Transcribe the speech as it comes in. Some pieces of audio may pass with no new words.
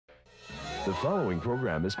The following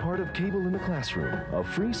program is part of Cable in the Classroom, a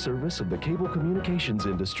free service of the cable communications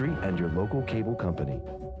industry and your local cable company.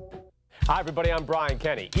 Hi, everybody. I'm Brian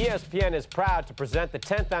Kenny. ESPN is proud to present the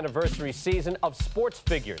 10th anniversary season of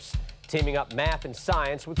SportsFigures, teaming up math and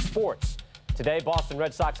science with sports. Today, Boston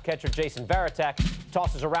Red Sox catcher Jason Varitek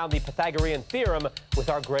tosses around the Pythagorean Theorem with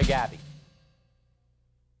our Greg Abbey.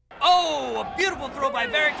 Oh, a beautiful throw by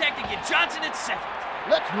Varitek to get Johnson at second.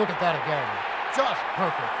 Let's look at that again. Just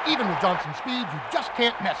perfect. Even with Johnson's speed, you just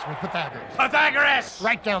can't mess with Pythagoras. Pythagoras!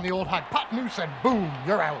 Right down the old hypotenuse and boom,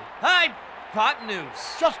 you're out.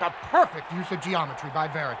 Hypotenuse. Just a perfect use of geometry by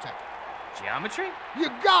Varitek. Geometry? You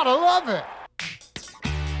gotta love it.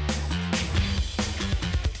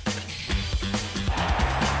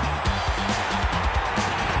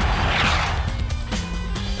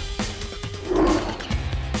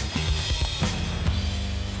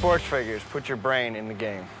 SportsFigures, put your brain in the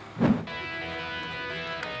game.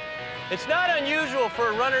 It's not unusual for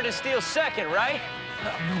a runner to steal second, right?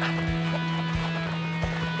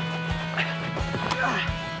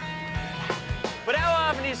 But how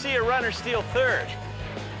often do you see a runner steal third?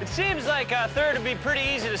 It seems like third would be pretty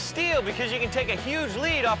easy to steal because you can take a huge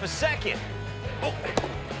lead off a second. Oh.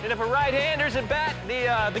 And if a right-hander's at bat,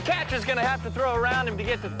 the catcher's gonna have to throw around him to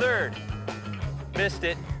get to third. Missed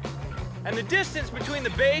it. And the distance between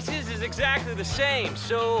the bases is exactly the same,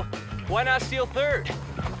 so why not steal third?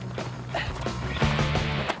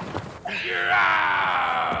 You're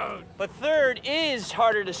out! But third is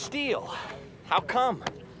harder to steal. How come?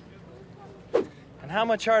 And how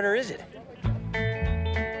much harder is it?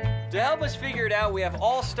 To help us figure it out, we have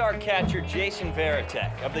all-star catcher Jason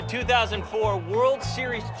Varitek of the 2004 World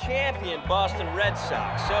Series champion Boston Red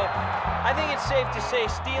Sox. So I think it's safe to say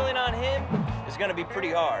stealing on him is gonna be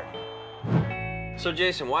pretty hard. So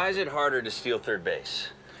Jason, why is it harder to steal third base?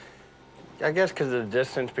 I guess because the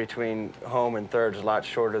distance between home and third is a lot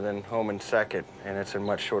shorter than home and second, and it's a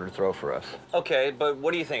much shorter throw for us. Okay, but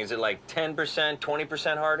what do you think? Is it like 10%,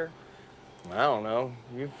 20% harder? I don't know.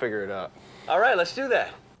 You figure it out. All right, let's do that.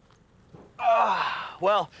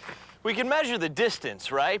 Well, we can measure the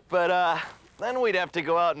distance, right? But then we'd have to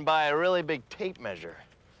go out and buy a really big tape measure.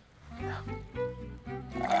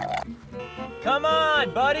 Come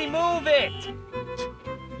on, buddy, move it!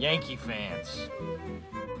 Yankee fans.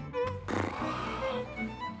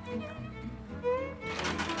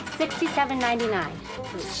 $67.99.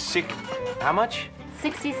 How much?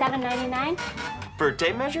 $67.99. For a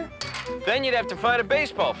tape measure? Then you'd have to find a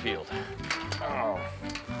baseball field. Oh.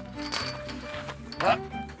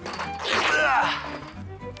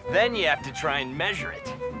 Then you have to try and measure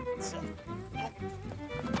it.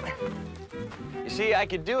 You see, I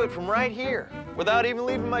could do it from right here without even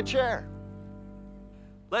leaving my chair.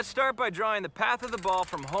 Let's start by drawing the path of the ball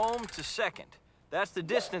from home to second. That's the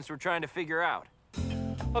distance we're trying to figure out.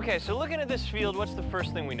 Okay, so looking at this field, what's the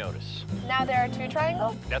first thing we notice? Now there are two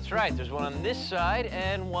triangles? That's right. There's one on this side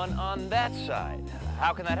and one on that side.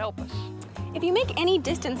 How can that help us? If you make any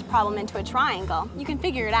distance problem into a triangle, you can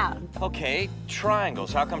figure it out. Okay,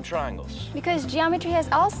 triangles. How come triangles? Because geometry has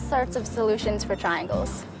all sorts of solutions for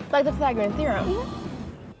triangles, like the Pythagorean Theorem.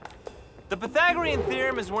 The Pythagorean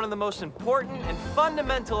Theorem is one of the most important and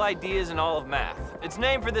fundamental ideas in all of math. It's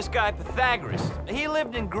named for this guy, Pythagoras. He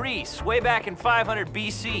lived in Greece way back in 500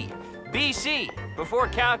 BC. BC, before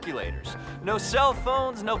calculators. No cell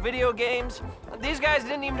phones, no video games. These guys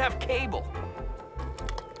didn't even have cable.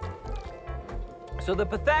 So the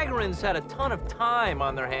Pythagoreans had a ton of time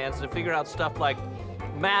on their hands to figure out stuff like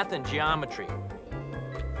math and geometry.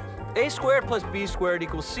 A squared plus B squared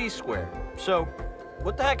equals C squared. So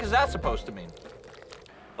what the heck is that supposed to mean?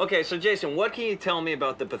 Okay, so Jason, what can you tell me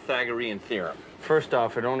about the Pythagorean Theorem? First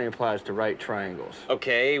off, it only applies to right triangles.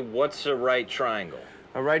 Okay, what's a right triangle?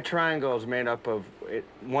 A right triangle is made up of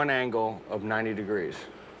one angle of 90 degrees.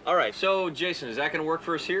 All right, so Jason, is that gonna work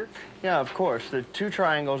for us here? Yeah, of course. The two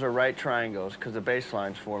triangles are right triangles because the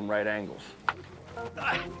baselines form right angles.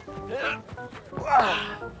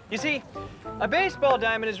 You see, a baseball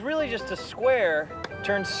diamond is really just a square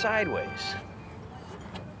turned sideways.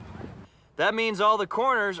 That means all the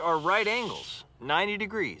corners are right angles, 90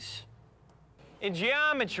 degrees. In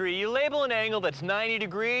geometry, you label an angle that's 90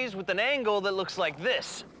 degrees with an angle that looks like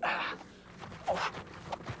this.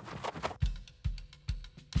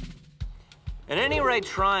 In any right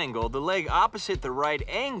triangle, the leg opposite the right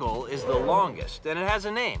angle is the longest, and it has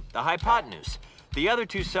a name, the hypotenuse. The other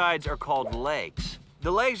two sides are called legs.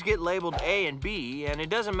 The legs get labeled A and B, and it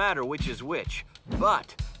doesn't matter which is which,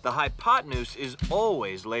 but the hypotenuse is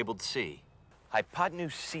always labeled C.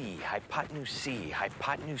 Hypotenuse C, hypotenuse C,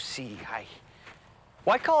 hypotenuse C,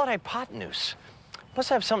 Why call it hypotenuse? Must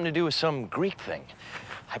have something to do with some Greek thing.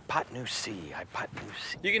 Hypotenuse.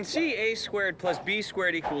 You can see a squared plus b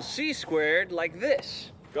squared equals c squared like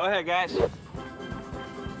this. Go ahead, guys.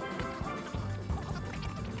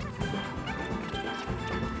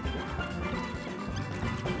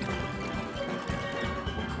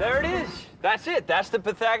 There it is. That's it. That's the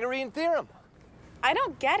Pythagorean theorem. I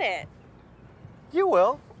don't get it. You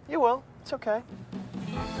will. You will. It's okay.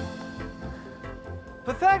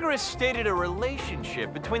 Pythagoras stated a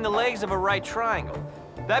relationship between the legs of a right triangle.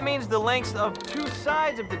 That means the lengths of two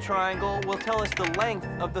sides of the triangle will tell us the length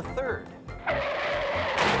of the third.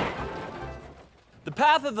 The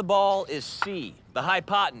path of the ball is C, the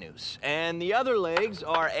hypotenuse, and the other legs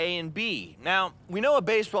are A and B. Now, we know a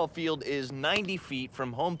baseball field is 90 feet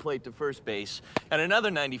from home plate to first base and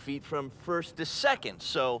another 90 feet from first to second,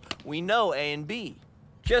 so we know A and B.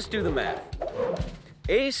 Just do the math.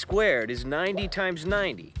 A squared is 90 times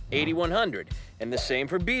 90, 8,100, and the same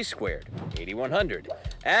for B squared, 8,100.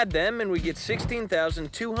 Add them and we get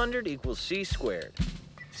 16,200 equals C squared.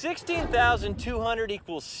 16,200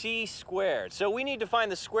 equals C squared, so we need to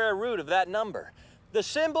find the square root of that number. The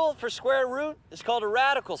symbol for square root is called a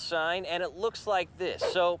radical sign, and it looks like this.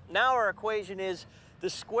 So now our equation is the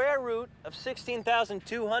square root of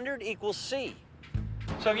 16,200 equals C.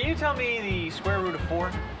 So can you tell me the square root of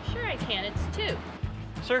 4? Sure I can, it's 2.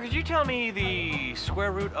 Sir, could you tell me the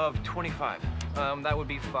square root of 25? That would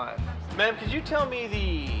be 5. Ma'am, could you tell me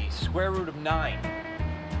the square root of 9?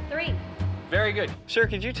 3. Very good. Sir,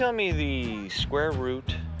 could you tell me the square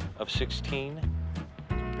root of 16?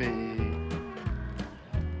 Be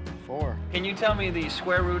 4. Can you tell me the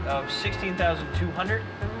square root of 16,200?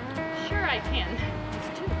 Sure I can. It's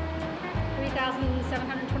 2.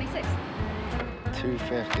 3,726.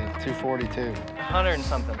 250, 242. 100 and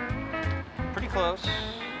something. Pretty close.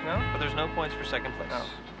 No? But there's no points for second place. No.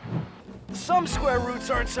 Some square roots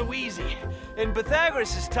aren't so easy. In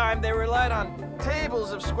Pythagoras' time, they relied on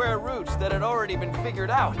tables of square roots that had already been figured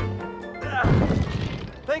out.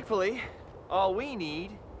 Thankfully, all we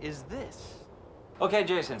need is this. Okay,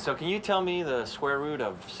 Jason, so can you tell me the square root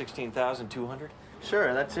of 16,200?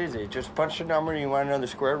 Sure, that's easy. Just punch the number you want to know the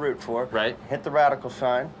square root for. Right. Hit the radical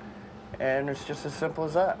sign, and it's just as simple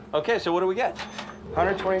as that. Okay, so what do we get?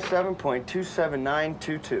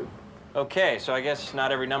 127.27922. Okay, so I guess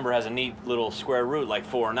not every number has a neat little square root like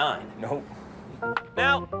 4 or 9. Nope.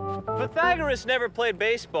 Now, Pythagoras never played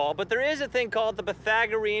baseball, but there is a thing called the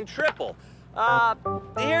Pythagorean triple.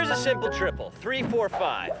 Here's a simple triple, 3, 4,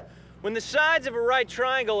 5. When the sides of a right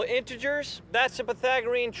triangle are integers, that's a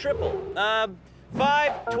Pythagorean triple.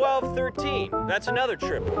 5, 12, 13, that's another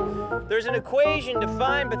triple. There's an equation to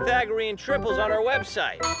find Pythagorean triples on our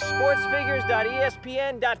website,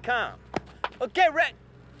 sportsfigures.espn.com. Okay, Rhett.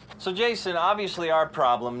 So Jason, obviously our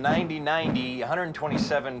problem, 90, 90,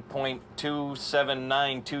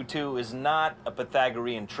 127.27922 is not a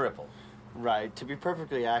Pythagorean triple. Right. To be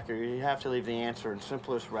perfectly accurate, you have to leave the answer in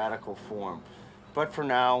simplest radical form. But for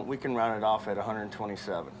now, we can round it off at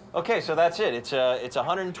 127. Okay, so that's it. It's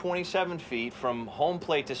 127 feet from home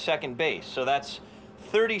plate to second base. So that's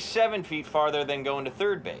 37 feet farther than going to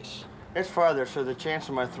third base. It's farther, so the chance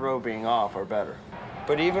of my throw being off are better.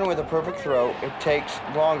 But even with a perfect throw, it takes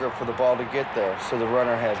longer for the ball to get there, so the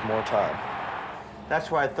runner has more time.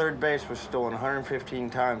 That's why third base was stolen 115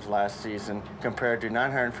 times last season compared to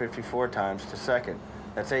 954 times to second.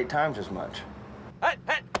 That's 8 times as much.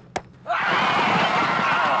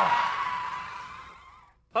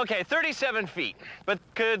 Okay, 37 feet. But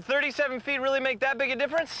could 37 feet really make that big a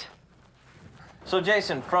difference? So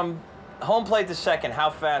Jason, from home plate to second, how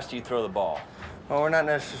fast do you throw the ball? Well, we're not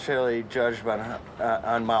necessarily judged by,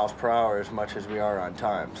 on miles per hour as much as we are on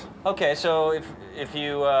times. Okay, so if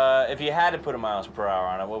you had to put a miles per hour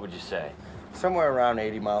on it, what would you say? Somewhere around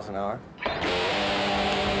 80 miles an hour.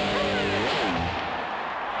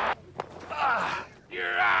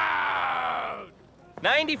 You're out!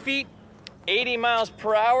 90 feet, 80 miles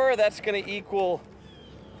per hour, that's gonna equal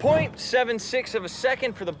 0.76 of a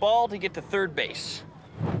second for the ball to get to third base.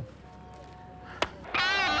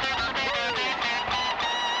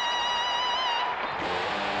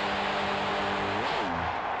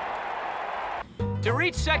 To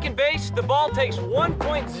reach second base, the ball takes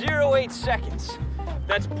 1.08 seconds.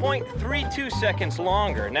 That's 0.32 seconds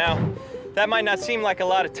longer. Now, that might not seem like a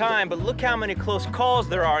lot of time, but look how many close calls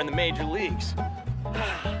there are in the major leagues.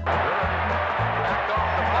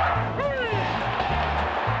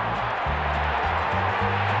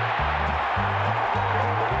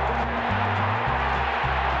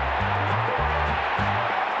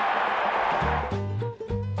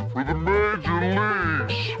 For the major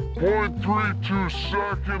leagues, 0.32 2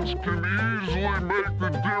 seconds can easily make the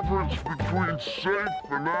difference between safe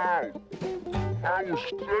and out. I was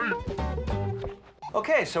safe.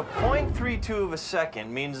 Okay, so 0.32 of a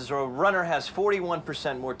second means a runner has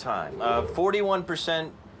 41% more time.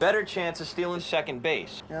 41% better chance of stealing second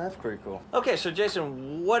base. Yeah, that's pretty cool. Okay, so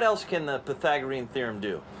Jason, what else can the Pythagorean theorem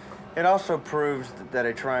do? It also proves that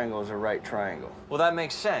a triangle is a right triangle. Well, that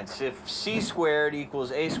makes sense. If c squared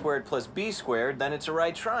equals a squared plus b squared, then it's a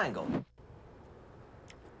right triangle.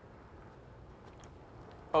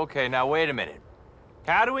 Okay, now wait a minute.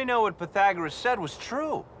 How do we know what Pythagoras said was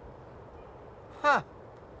true? Huh.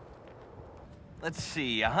 Let's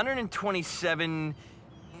see, 127...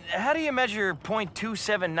 How do you measure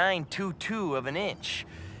 0.27922 of an inch?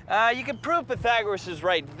 You can prove Pythagoras is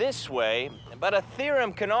right this way, but a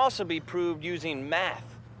theorem can also be proved using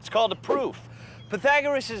math. It's called a proof.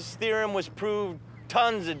 Pythagoras' theorem was proved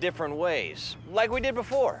tons of different ways, like we did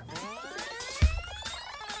before.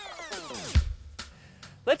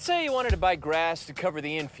 Let's say you wanted to buy grass to cover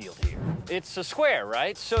the infield here. It's a square,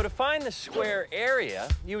 right? So to find the square area,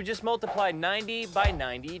 you would just multiply 90 by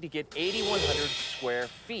 90 to get 8,100 square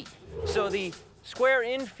feet. So the square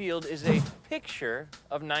infield is a picture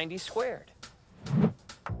of 90 squared.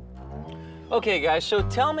 Okay, guys, so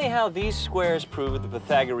tell me how these squares prove the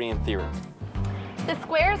Pythagorean theorem. The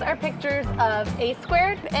squares are pictures of a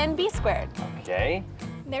squared and b squared. Okay.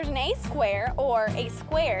 There's an a square, or a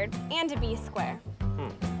squared, and a b square.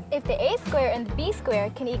 If the a square and the b square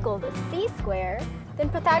can equal the c square, then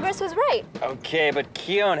Pythagoras was right. Okay, but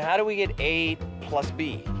Keon, how do we get a plus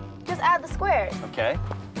b? Just add the squares. Okay.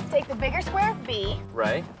 Take the bigger square, b,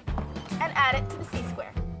 Right. and add it to the c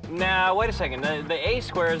square. Now, wait a second. The a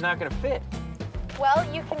square is not going to fit. Well,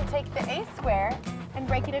 you can take the a square and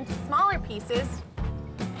break it into smaller pieces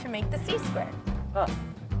to make the c square. Huh.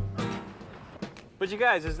 But you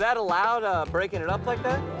guys, is that allowed, breaking it up like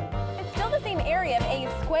that? It's still the same area of a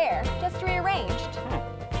square, just rearranged.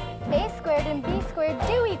 A squared and b squared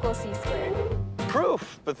do equal c squared.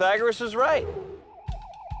 Proof. Pythagoras is right.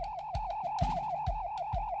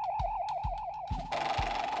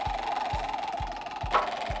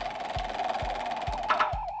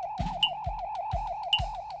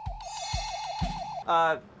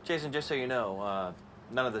 Jason, just so you know,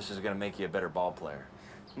 none of this is going to make you a better ball player.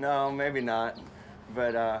 No, maybe not,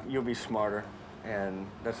 but you'll be smarter, and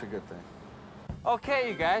that's a good thing. Okay,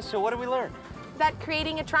 you guys, so what did we learn? That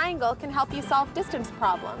creating a triangle can help you solve distance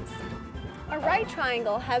problems. A right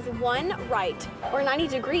triangle has one right, or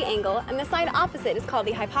 90-degree angle, and the side opposite is called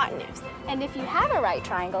the hypotenuse. And if you have a right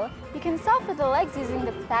triangle, you can solve for the legs using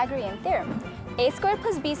the Pythagorean theorem. A squared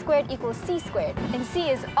plus b squared equals c squared, and c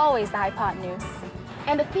is always the hypotenuse.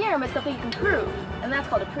 And a theorem is something you can prove, and that's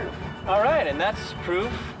called a proof. All right, and that's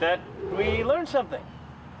proof that we learned something.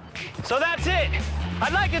 So that's it.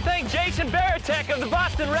 I'd like to thank Jason Varitek of the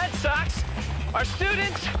Boston Red Sox, our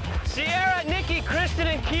students, Sierra, Nikki, Kristen,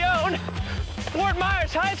 and Keon, Fort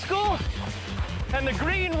Myers High School, and the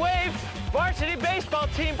Green Wave varsity baseball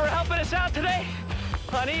team for helping us out today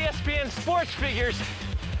on ESPN SportsFigures.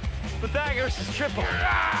 Pythagoras is triple.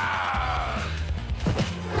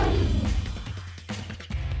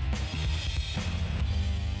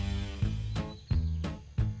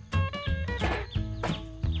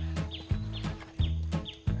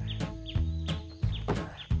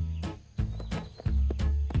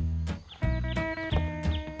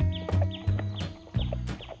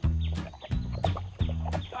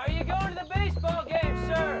 Are you going to the baseball game,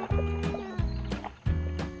 sir?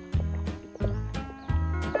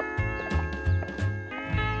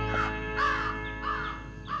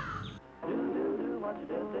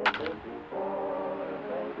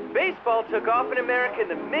 Baseball took off in America in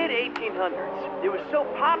the mid-1800s. It was so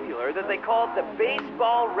popular that they called it the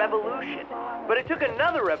Baseball Revolution. But it took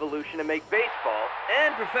another revolution to make baseball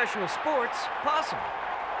and professional sports possible.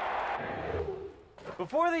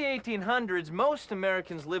 Before the 1800s, most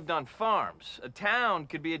Americans lived on farms. A town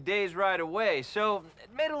could be a day's ride away, so it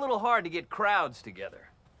made it a little hard to get crowds together.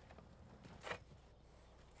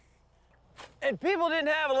 And people didn't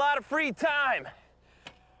have a lot of free time.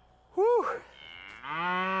 Whew.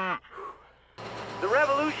 The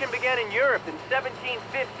revolution began in Europe in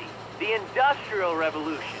 1750, the Industrial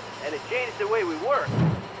Revolution, and it changed the way we work.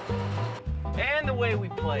 And the way we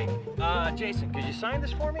play. Jason, could you sign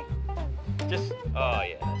this for me? Just, oh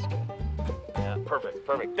yeah, that's good. Yeah, perfect,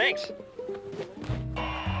 perfect, thanks.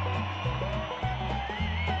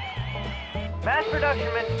 Mass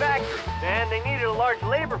production meant factories, and they needed a large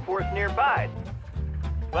labor force nearby.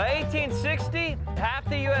 By 1860, half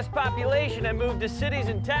the U.S. population had moved to cities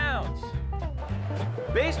and towns.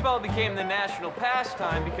 Baseball became the national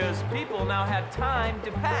pastime because people now had time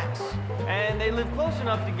to pass. And they lived close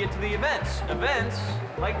enough to get to the events. Events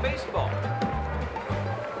like baseball.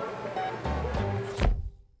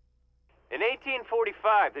 In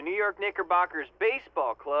 1845, the New York Knickerbockers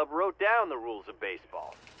Baseball Club wrote down the rules of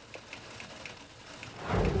baseball.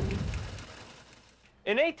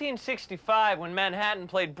 In 1865, when Manhattan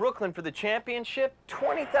played Brooklyn for the championship,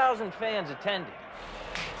 20,000 fans attended.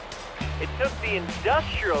 It took the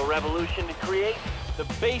Industrial Revolution to create the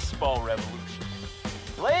Baseball Revolution.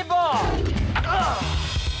 Play ball!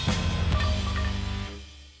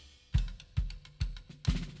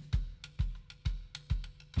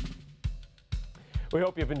 We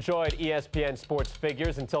hope you've enjoyed ESPN Sports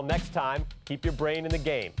Figures. Until next time, keep your brain in the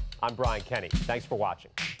game. I'm Brian Kenny. Thanks for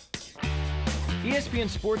watching. ESPN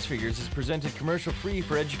Sports Figures is presented commercial-free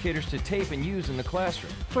for educators to tape and use in the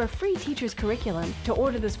classroom. For a free teacher's curriculum, to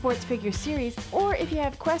order the Sports Figures series, or if you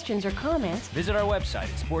have questions or comments, visit our website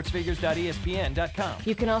at sportsfigures.espn.com.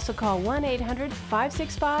 You can also call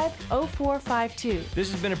 1-800-565-0452.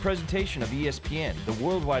 This has been a presentation of ESPN, the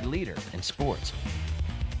worldwide leader in sports.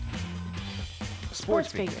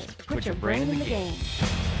 Sports Figures. Put your brain in the game.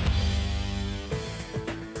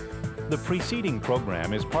 The preceding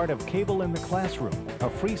program is part of Cable in the Classroom, a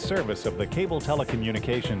free service of the cable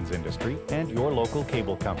telecommunications industry and your local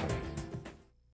cable company.